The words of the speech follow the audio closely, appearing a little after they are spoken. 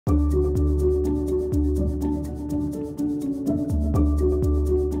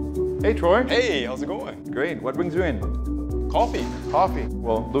Hey, Troy. Hey, how's it going? Great. What brings you in? Coffee. Coffee.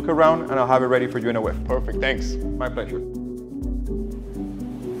 Well, look around and I'll have it ready for you in a whiff. Perfect, thanks. My pleasure.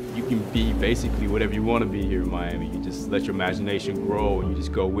 You can be basically whatever you want to be here in Miami. You just let your imagination grow and you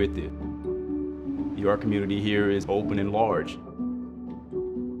just go with it. The art community here is open and large.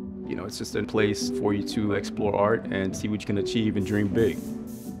 You know, it's just a place for you to explore art and see what you can achieve and dream big.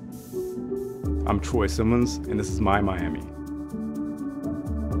 I'm Troy Simmons, and this is my Miami.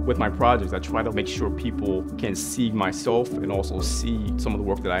 With my projects, I try to make sure people can see myself and also see some of the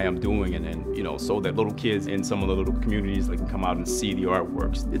work that I am doing, and you know, so that little kids in some of the little communities, they can come out and see the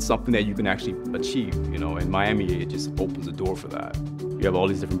artworks. It's something that you can actually achieve, you know. In Miami, it just opens the door for that. You have all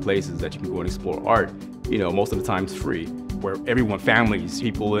these different places that you can go and explore art, you know, most of the time it's free, where everyone, families,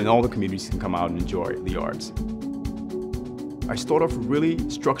 people in all the communities can come out and enjoy the arts. I start off really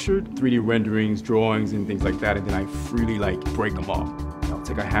structured, 3D renderings, drawings, and things like that, and then I freely break them up. I'll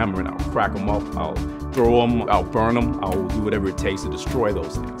take a hammer and I'll crack them up, I'll throw them, I'll burn them, I'll do whatever it takes to destroy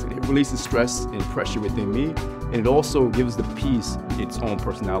those things. And it releases stress and pressure within me, and it also gives the piece its own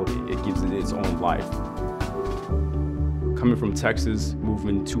personality. It gives it its own life. Coming from Texas,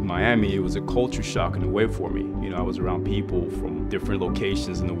 moving to Miami, it was a culture shock in a way for me. You know, I was around people from different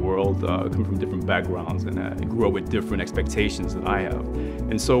locations in the world, coming from different backgrounds, and I grew up with different expectations than I have.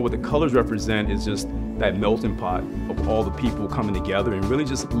 And so what the colors represent is just that melting pot of all the people coming together and really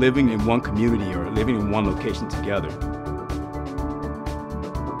just living in one community or living in one location together.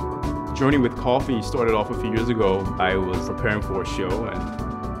 Journey with coffee started off a few years ago. I was preparing for a show,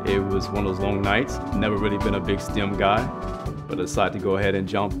 and it was one of those long nights. Never really been a big STEM guy, but I decided to go ahead and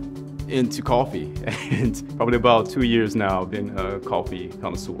jump into coffee. And probably about 2 years now, I've been a coffee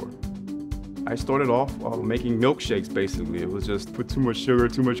connoisseur. I started off making milkshakes, basically. It was just put too much sugar,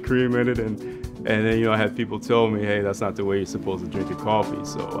 too much cream in it, and then, you know, I had people tell me, hey, that's not the way you're supposed to drink your coffee,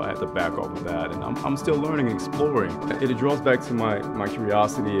 so I had to back off of that, and I'm still learning and exploring. It draws back to my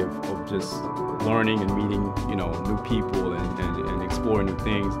curiosity of just learning and meeting, you know, new people and exploring new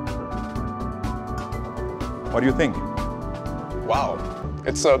things. What do you think? Wow,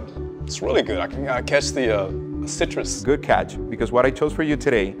 it's really good. I can catch the citrus. Good catch, because what I chose for you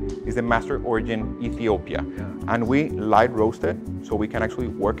today is the Master Origin Ethiopia. Yeah. And we light roast it, so we can actually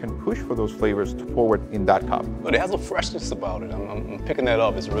work and push for those flavors forward in that cup. But it has a freshness about it. I'm picking that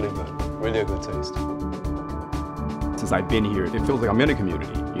up. It's really good. Really a good taste. Since I've been here, it feels like I'm in a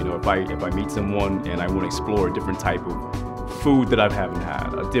community. You know, if I meet someone and I want to explore a different type of food that I haven't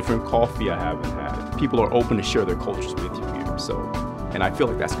had, a different coffee I haven't had, people are open to share their cultures with you here. So, and I feel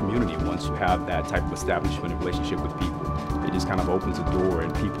like that's community. Once you have that type of establishment and relationship with people, it just kind of opens the door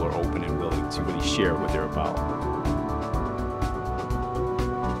and people are open and willing to really share what they're about.